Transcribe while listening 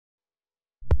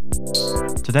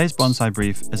Today's Bonsai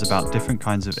Brief is about different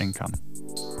kinds of income.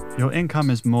 Your income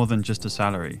is more than just a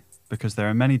salary, because there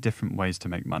are many different ways to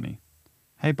make money.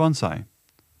 Hey Bonsai,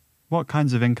 what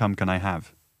kinds of income can I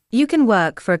have? You can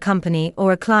work for a company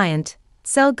or a client,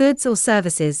 sell goods or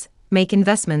services, make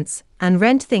investments, and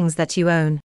rent things that you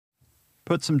own.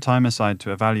 Put some time aside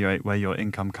to evaluate where your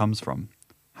income comes from.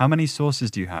 How many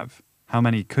sources do you have? How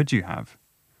many could you have?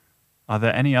 Are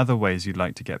there any other ways you'd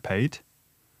like to get paid?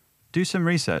 Do some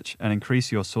research and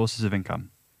increase your sources of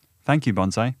income. Thank you,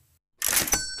 Bonsai.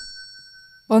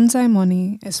 Bonsai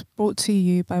Money is brought to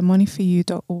you by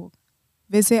moneyforyou.org.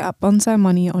 Visit at Bonsai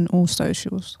Money on all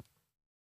socials.